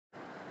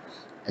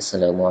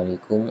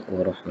Assalamualaikum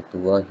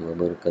warahmatullahi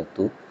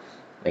wabarakatuh.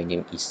 My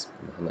name is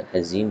Muhammad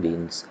Hazim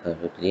bin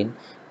Saharuddin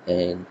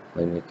and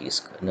my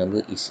matrix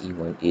number is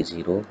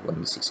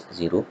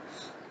E180160.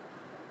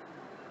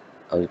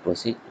 I will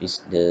proceed with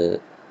the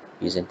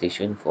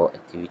presentation for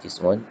activities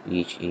 1,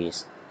 which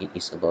is it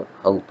is about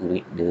how to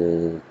read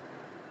the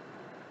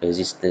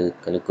resistor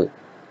color code.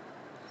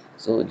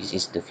 So this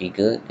is the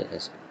figure that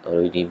has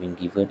already been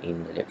given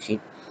in the lab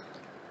sheet.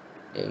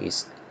 There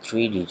is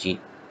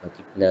 3-digit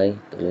multiply,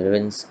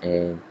 tolerance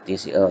and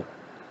TCR.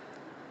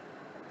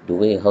 The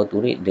way how to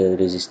read the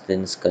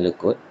resistance color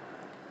code,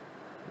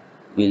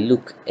 we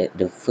look at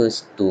the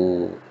first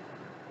two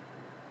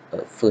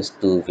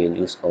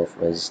values of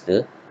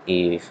resistor.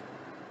 If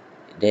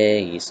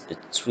there is a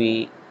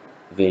 3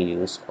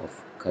 values of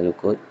color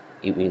code,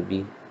 it will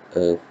be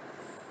a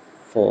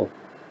 4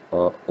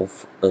 or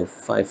of a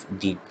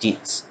 5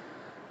 digits,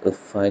 a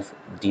 5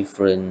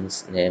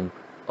 different name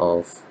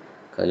of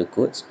color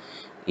codes.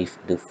 If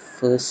the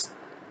first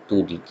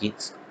 2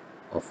 digits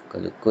of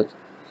color code,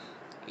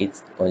 it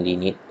only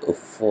need a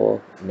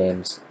 4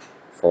 names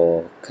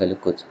for color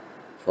code.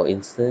 For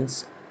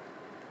instance,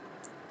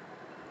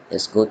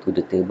 let's go to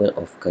the table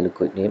of color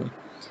code name.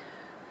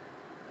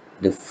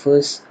 The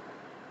first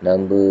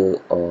number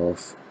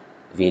of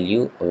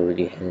value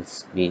already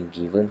has been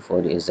given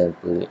for the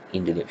example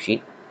in the lab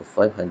sheet,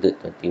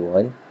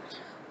 521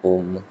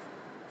 ohm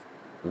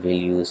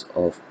values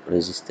of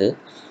resistor.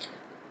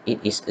 It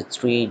is a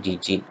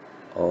 3-digit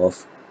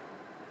of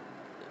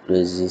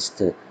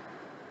resistor,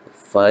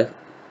 5,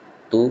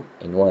 2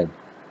 and 1.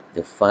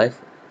 The 5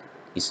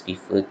 is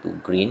referred to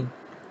green,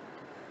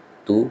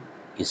 2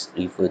 is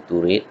referred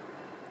to red,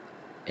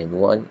 and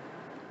 1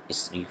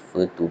 is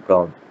referred to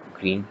brown,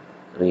 green,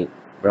 red,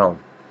 brown.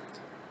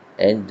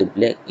 And the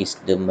black is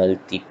the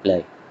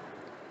multiply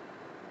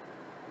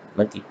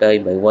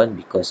by 1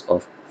 because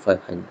of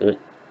 521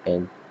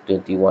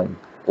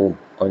 ohm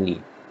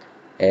only.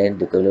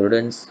 And the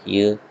tolerance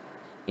here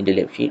in the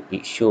lab sheet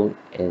is shown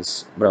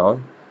as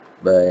brown,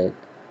 but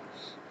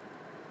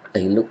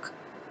I look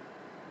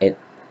at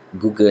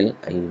Google,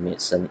 I made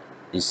some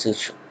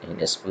research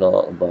and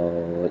explore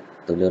about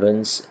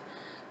tolerance.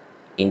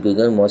 In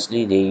Google,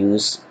 mostly they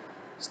use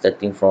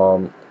starting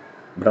from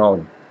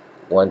brown,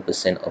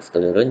 1% of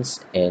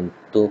tolerance and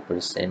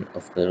 2%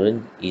 of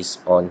tolerance is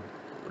on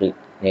red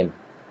name.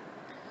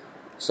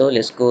 So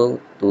let's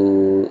go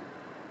to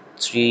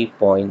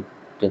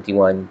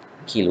 3.21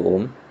 kilo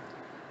ohm.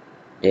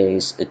 There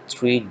is a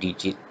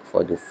 3-digit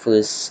for the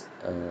first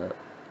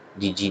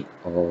digit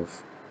of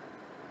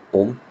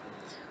ohm.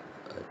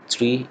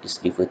 3 is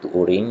referred to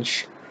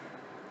orange,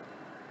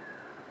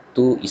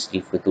 2 is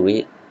referred to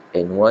red,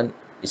 and 1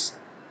 is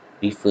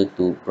referred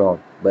to brown,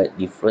 but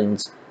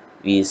difference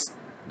with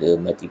the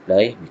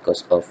multiply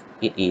because of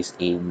it is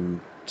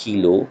in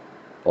kilo,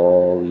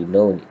 or we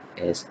know it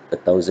as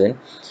 1,000.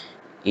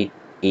 It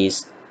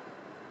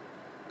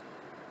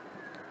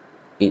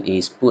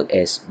is put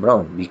as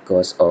brown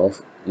because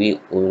of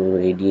we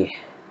already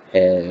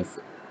have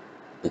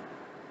the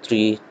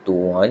 3 to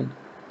 1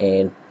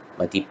 and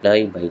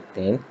multiply by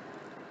 10,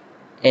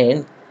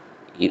 and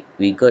if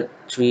we got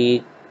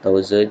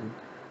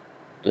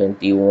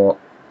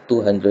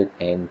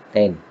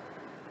 3,210.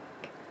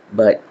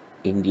 But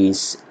in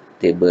this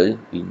table,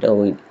 we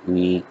know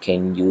we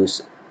can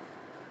use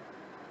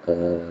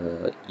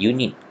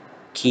unit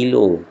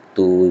kilo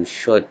to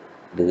short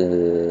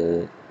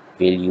the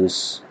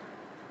values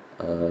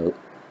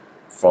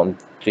from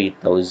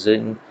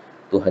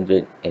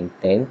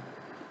 3,210.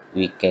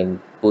 We can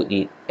put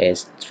it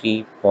as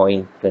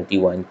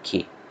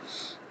 3.21k.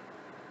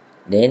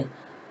 Then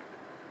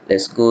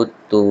let's go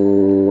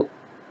to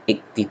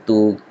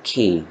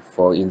 82k.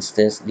 For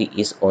instance, this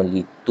is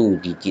only 2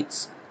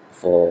 digits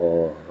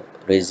for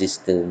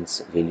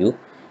resistance value.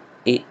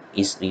 8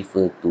 is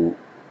referred to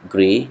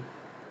gray,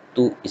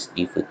 2 is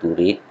referred to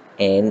red,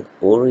 and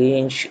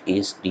orange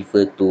is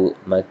referred to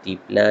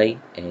multiply,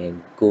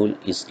 and gold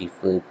is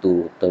referred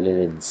to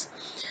tolerance.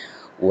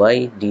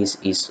 Why this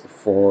is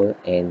 4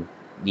 and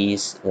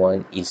this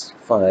one is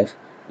 5?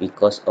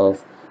 Because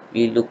of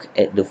we look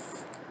at the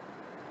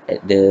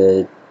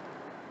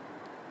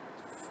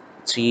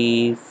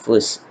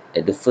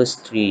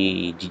first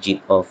 3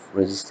 digit of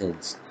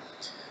resistance.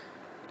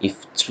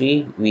 If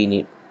 3 we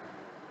need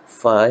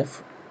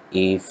 5,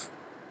 if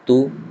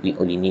 2 we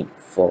only need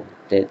 4.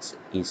 That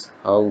is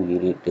how we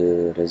read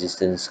the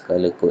resistance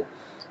color code.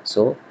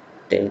 So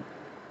that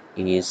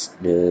is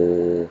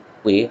the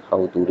way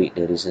how to read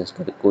the resistance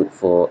color code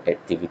for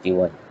activity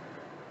 1.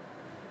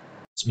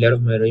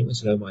 Bismillahirrahmanirrahim.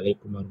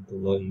 Assalamualaikum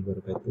warahmatullahi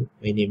wabarakatuh.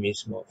 My name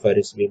is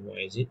Faris bin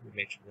Muazzid with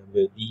metric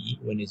number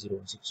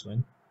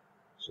DE1061.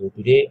 So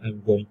today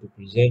I'm going to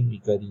present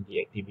regarding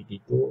the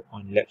activity 2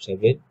 on lab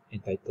 7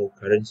 entitled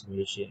current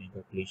simulation and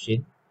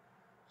calculation.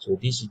 So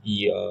this is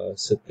the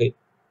circuit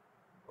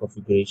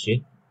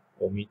configuration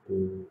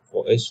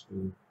for us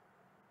to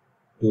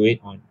do it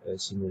on a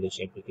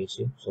simulation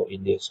application. So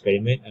in the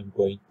experiment, I'm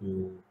going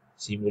to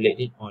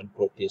simulate it on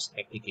Proteus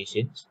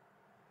applications.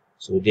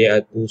 So there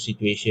are two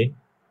situations.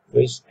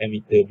 first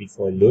emitter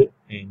before load,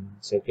 and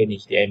second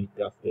is the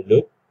emitter after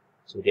load.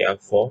 So there are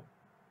four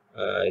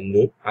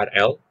load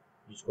RL,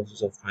 which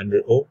consists of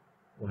 100 ohm,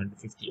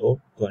 150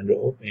 ohm, 200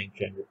 ohm, and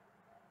 300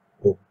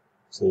 ohm.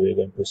 So we're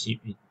going to proceed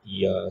with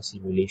the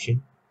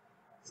simulation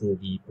through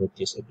the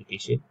Proteus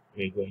application.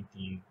 We're going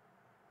to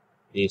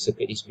the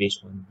circuit is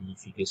based on the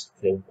figures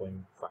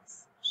 7.5.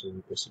 So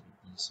we proceed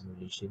with the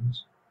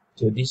simulations.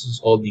 So this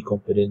is all the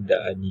components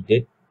that are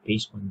needed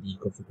based on the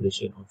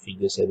configuration of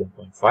figure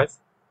 7.5.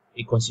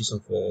 It consists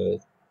of a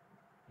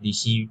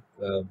DC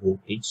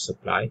voltage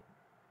supply,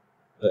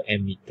 a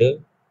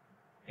ammeter,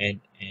 and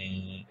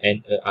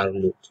a R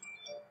load.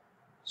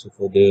 So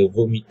for the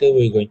voltmeter,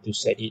 we're going to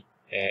set it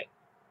at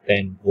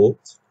 10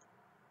 volts.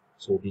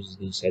 So this is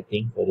the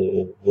setting for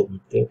the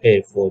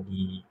voltmeter, for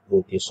the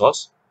voltage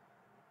source.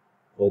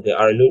 For the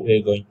R load,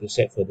 we're going to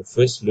set for the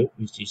first load,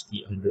 which is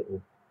the 100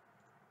 ohm.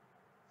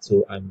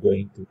 So I'm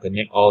going to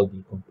connect all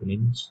the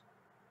components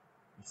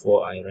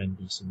before I run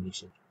the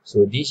simulation.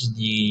 So this is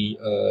the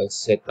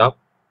setup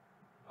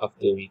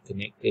after we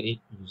connected it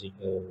using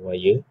a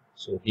wire.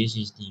 So this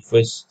is the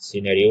first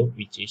scenario,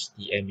 which is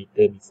the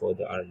ammeter before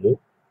the R load.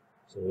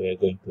 So we are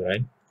going to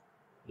run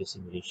the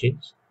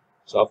simulations.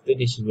 So after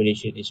the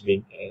simulation has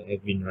been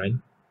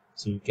run,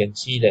 so you can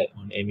see that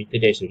on ammeter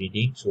there's a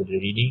reading. So the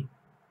reading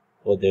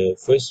for the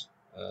first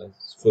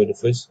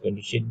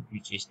condition,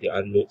 which is the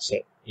R load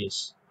set,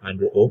 is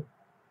 100 ohm.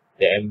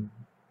 The M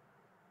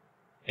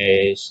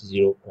is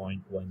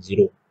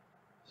 0.10.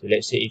 So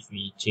let's say if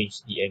we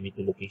change the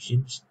ammeter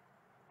locations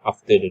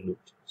after the load,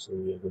 so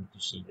we are going to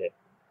see that.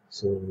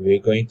 So we're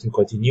going to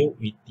continue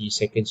with the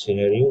second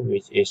scenario,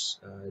 which is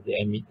the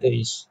ammeter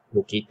is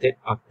located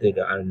after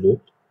the R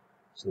load.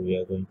 So we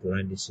are going to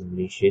run the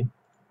simulation.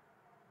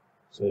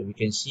 So we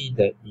can see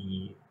that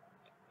the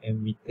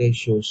ammeter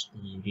shows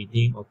the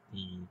reading of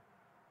the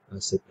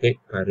circuit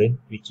current,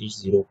 which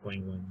is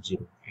 0.10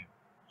 amp.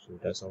 So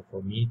that's all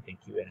for me.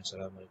 Thank you, and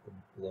Assalamualaikum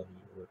warahmatullahi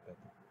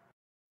wabarakatuh.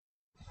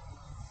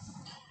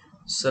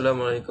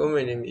 Assalamualaikum,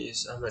 my name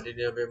is Ahmad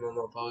Dini Abdul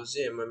Muhammad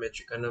Fauzi and my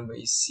metric card number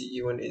is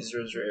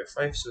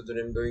CE18005. So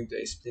today I'm going to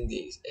explain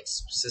the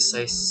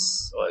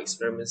exercise or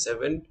experiment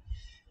 7,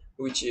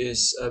 which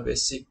is a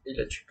basic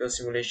electrical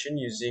simulation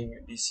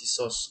using DC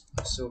source.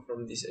 So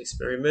from this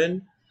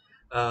experiment,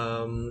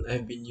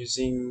 I've been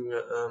using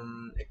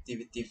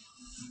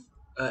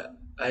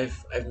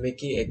I've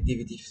making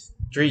activity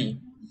 3.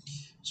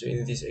 So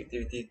in this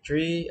activity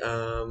 3,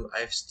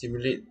 I've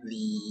stimulated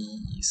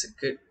the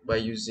circuit by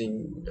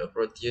using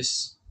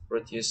Proteus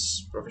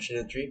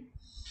Professional 3.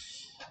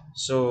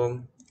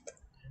 So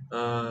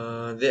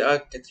they are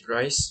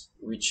categorized,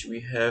 which we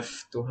have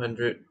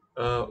 200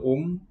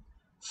 ohm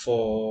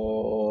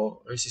for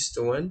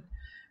resistor 1,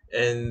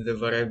 and the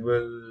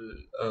variable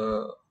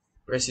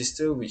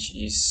resistor, which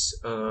is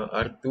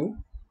R2.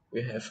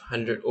 We have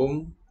 100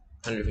 ohm,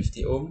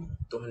 150 ohm,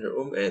 200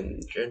 ohm,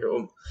 and 300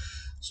 ohm.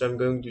 So I'm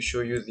going to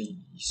show you the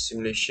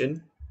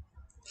simulation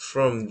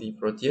from the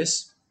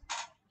Proteus.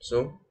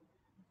 So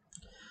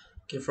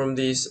okay, from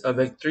this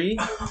battery,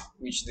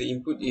 which the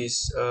input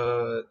is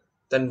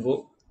 10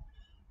 volt,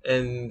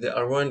 and the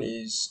R1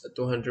 is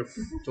 200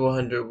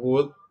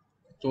 volt,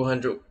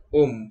 200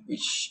 ohm,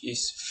 which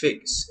is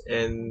fixed,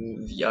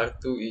 and the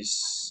R2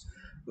 is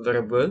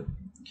variable.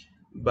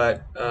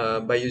 But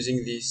by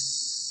using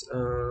this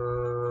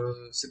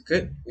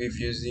circuit with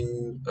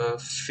using a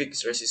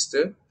fixed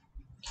resistor,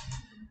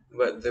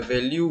 but the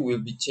value will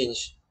be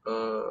changed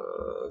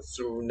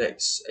through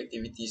next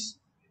activities.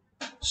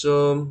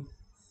 So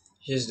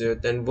here's the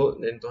 10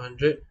 volt and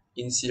 200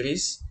 in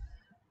series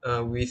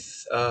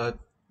with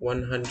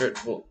 100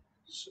 volt.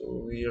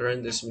 So we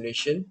run the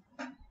simulation.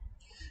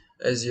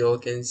 As you all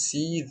can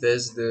see,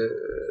 there's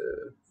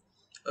the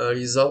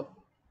result.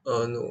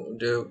 No,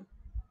 the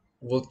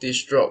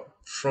voltage drop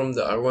from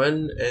the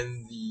R1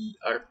 and the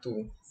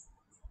R2.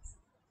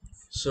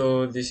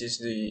 So this is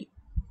the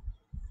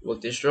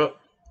voltage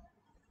drop,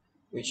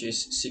 which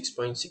is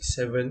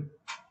 6.67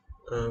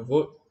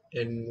 volt,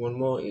 and one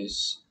more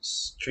is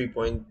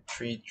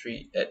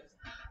 3.33 at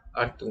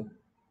R2.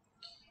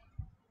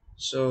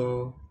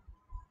 So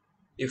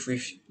if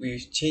we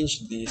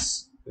change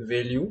this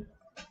value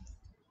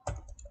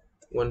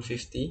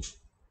 150,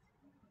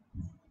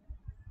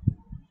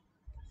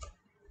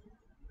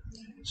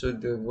 so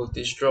the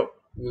voltage drop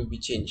will be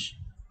changed.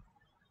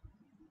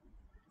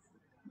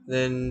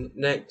 Then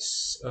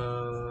next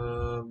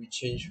we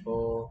change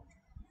for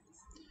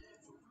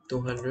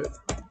 200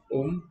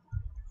 ohm.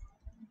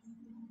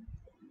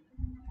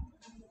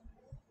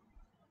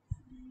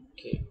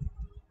 Okay,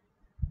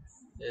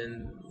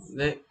 and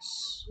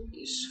next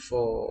is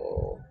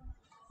for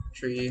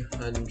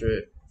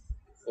 300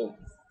 ohm.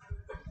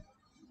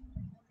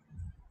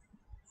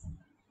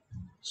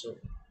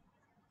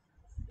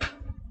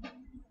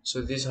 So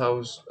this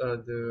how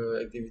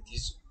the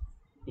activities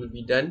will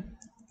be done.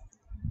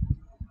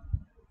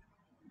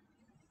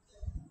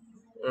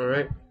 All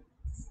right,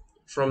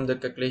 from the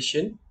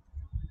calculation,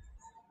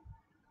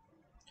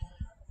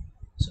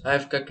 so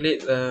I've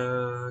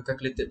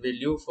calculated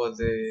value for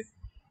the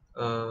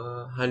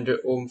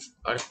 100 ohm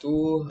R2,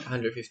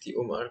 150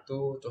 ohm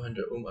R2,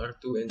 200 ohm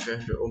R2, and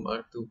 300 ohm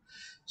R2.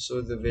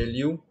 So the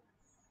value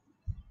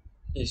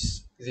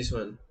is this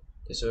one.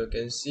 So you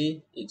can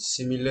see it's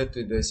similar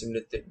to the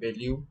simulated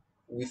value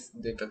with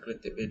the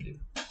calculated value.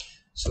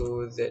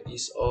 So that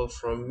is all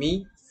from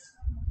me.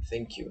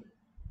 Thank you.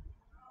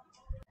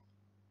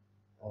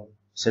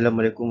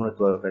 Assalamualaikum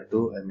warahmatullahi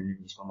wabarakatuh. My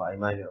name is Muhammad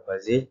Aiman bin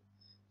Fazil.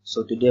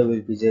 So today I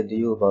will present to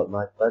you about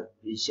my part,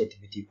 which is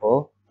activity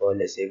 4 for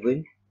lab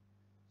 7.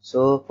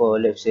 So for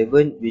lab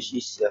 7, which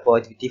is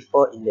for activity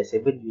 4 in lab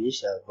 7,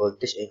 which is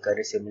voltage and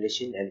current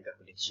simulation and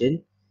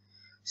calculation.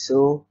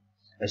 So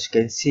as you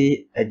can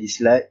see at this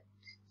slide,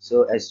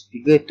 so as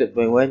figure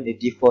 2.1, the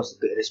D4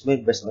 circuit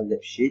arrangement based on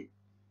lab sheet.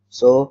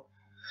 So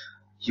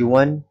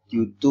U1,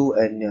 U2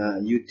 and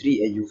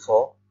U3 and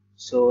U4.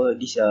 So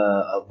these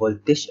are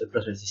voltage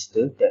across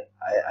resistor that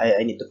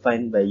I need to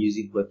find by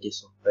using voltage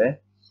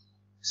software.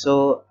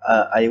 So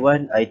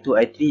I1, I2,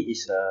 I3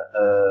 is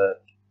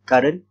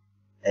current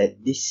at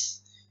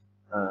this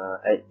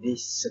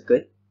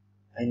circuit.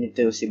 I need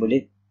to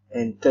simulate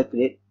and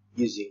calculate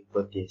using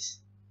voltage.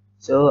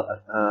 So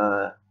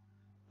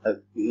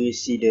we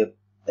see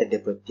at the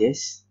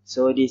voltage.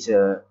 So this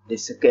the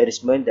circuit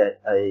arrangement that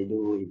I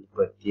do in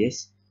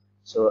voltage.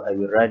 So I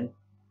will run.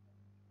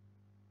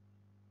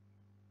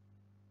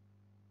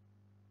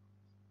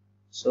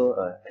 So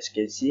as you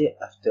can see,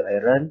 after I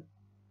run,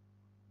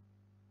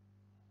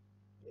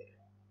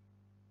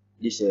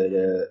 this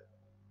the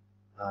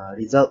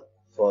result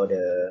for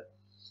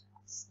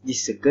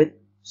this circuit.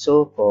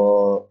 So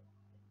for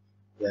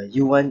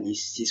U1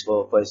 is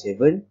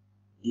 64.7.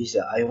 This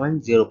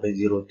I1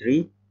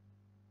 0.03.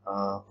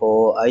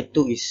 For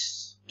I2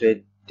 is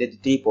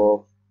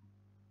 23.5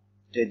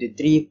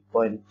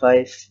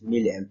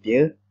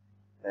 milliampere,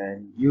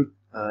 and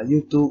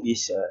U2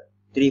 is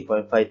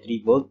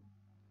 3.53 volt.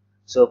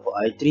 So for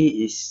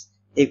I3 is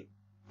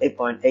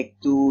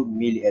 8.82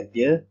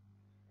 milliampere,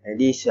 and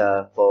this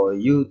for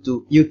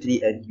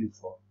U3 and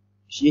U4,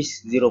 which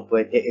is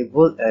 0.88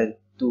 volt and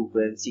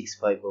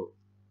 2.65 volt.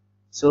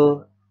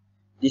 So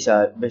these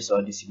are based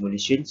on the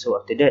simulation. So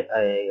after that,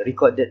 I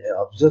recorded and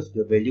observed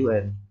the value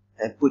and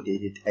put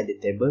it at the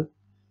table.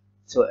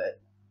 So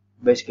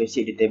basically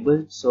see the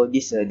table. So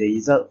this the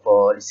result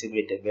for the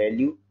simulated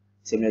value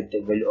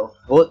of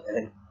volt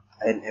and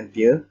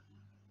ampere.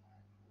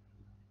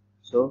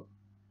 So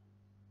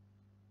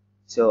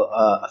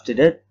after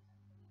that,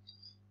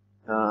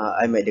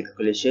 I made the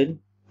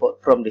calculation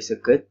from the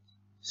circuit.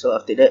 So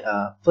after that,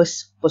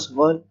 first of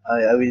all,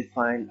 I will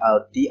find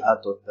out the R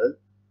total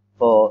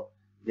for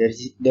the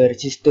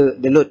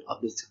resistor, the load of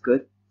the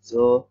circuit.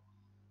 So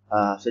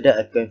so that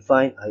I can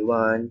find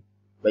I1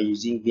 by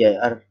using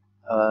VIR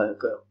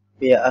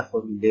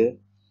formula,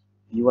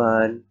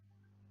 V1,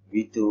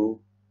 V2,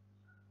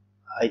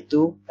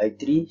 I2,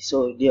 I3.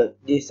 So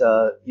these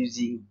are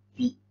using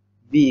V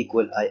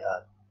equal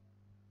IR.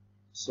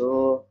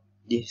 So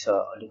these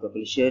are all the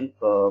calculation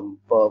for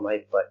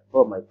my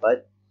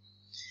part.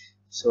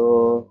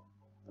 So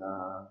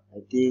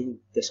I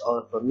think that's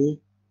all from me.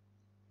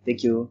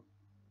 Thank you.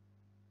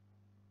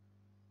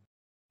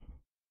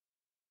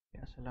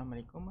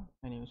 Assalamualaikum.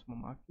 My name is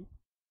Muhammad Afiq.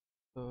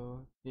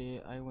 So today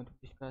I want to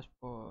discuss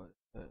for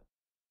the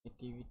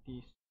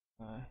activities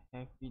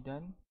have we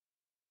done.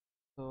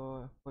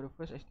 So for the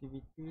first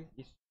activity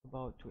is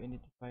about to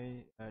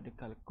identify the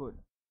color code.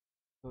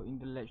 So in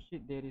the lab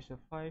sheet there is a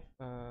 5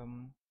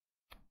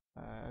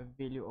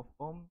 value of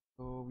ohm.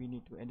 So we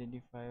need to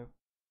identify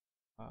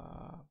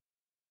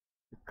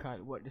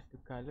what is the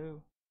color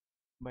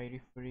by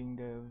referring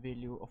the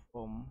value of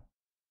ohm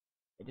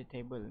at the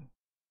table.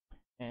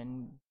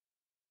 And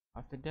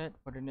after that,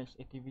 for the next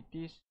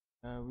activities,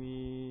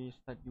 we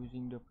start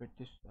using the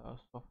practice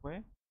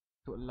software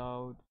to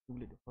allow to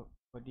simulate for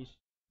this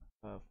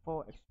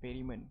 4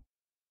 experiment.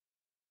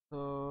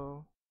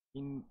 So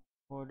in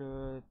for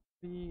the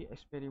 3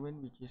 experiment,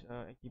 which is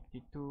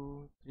activity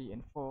 2, 3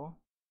 and 4,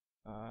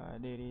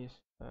 there is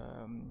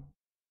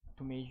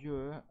to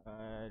measure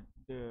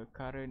the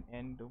current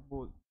and the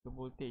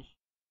voltage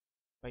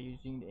by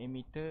using the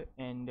ammeter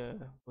and the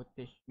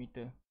voltage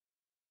meter.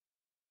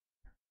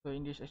 So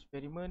in this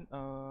experiment,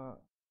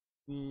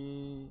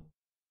 we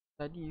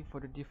study for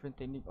the different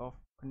technique of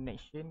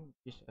connection,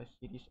 which is a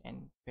series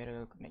and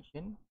parallel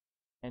connection,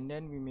 and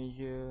then we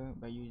measure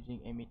by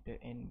using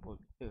ammeter and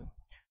voltmeter.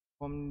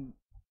 From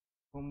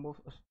both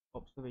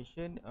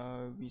observation,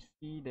 we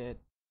see that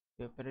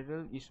the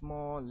parallel is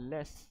more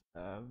less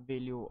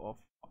value of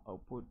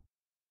output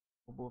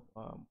for both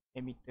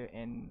ammeter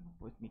and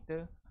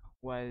voltmeter,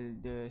 while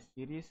the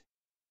series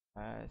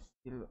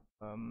still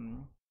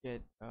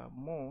get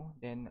more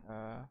than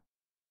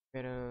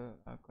parallel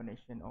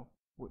connection of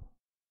wood.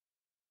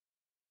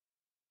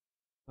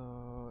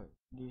 So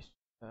this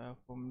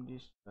from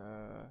this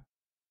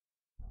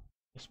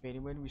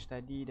experiment we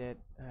study that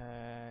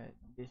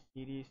the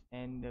series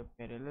and the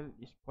parallel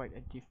is quite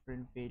a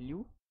different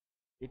value.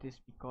 It is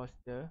because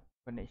the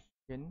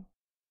connection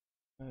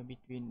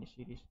between the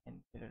series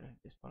and parallel.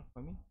 That's all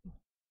for me.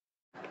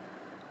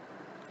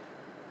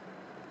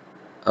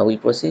 I will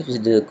proceed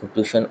with the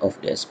conclusion of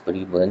the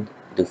experiment.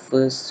 The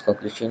first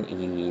conclusion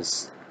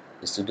is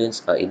the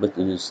students are able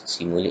to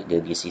simulate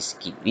the DC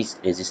skip with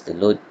resistor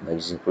load by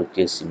using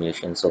Proteus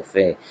simulation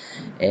software,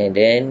 and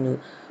then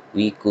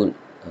we could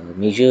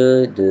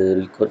measure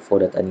the record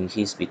for data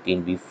analysis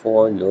between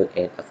before load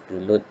and after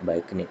load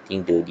by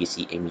connecting the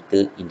DC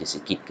emitter in the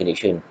circuit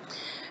connection.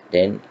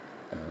 Then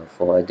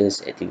for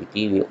others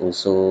activity, we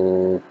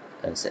also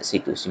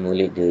succeed to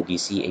simulate the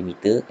DC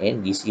emitter and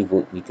DC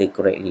voltmeter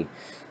correctly.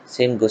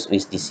 Same goes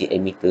with DC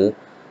emitter.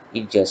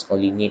 It just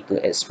only need to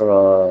extra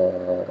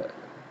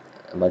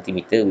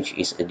multimeter, which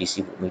is a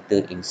DC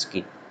voltmeter in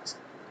skid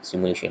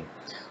simulation.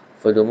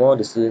 Furthermore,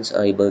 the students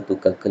are able to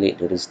calculate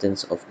the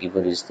resistance of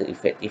given resistor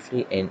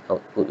effectively and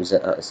output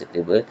results are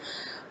acceptable.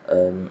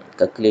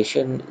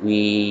 Calculation,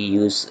 we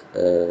use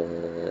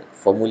a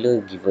formula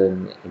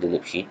given in the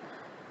lab sheet,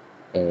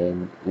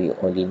 and we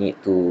only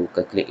need to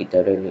calculate it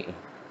directly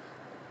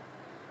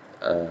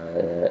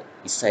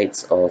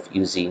besides of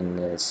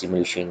using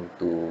simulation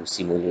to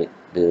simulate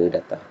the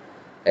data.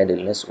 And the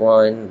last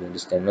one, we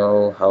understand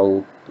now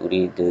how to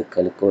read the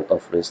color code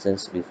of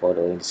resistance before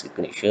drawing the circuit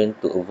connection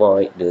to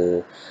avoid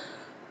the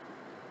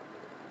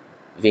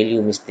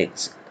value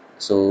mistakes.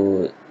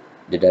 So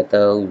the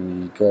data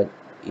we got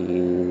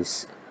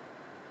is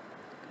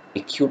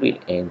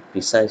accurate and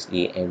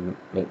precisely and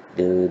make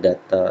the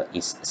data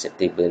is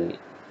acceptable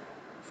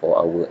for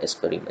our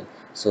experiment.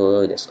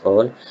 So that's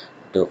all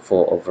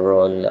for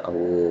overall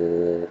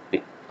our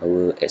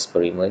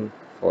experiment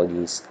for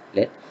this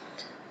lab.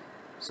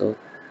 So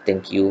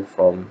thank you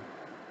from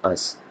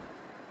us.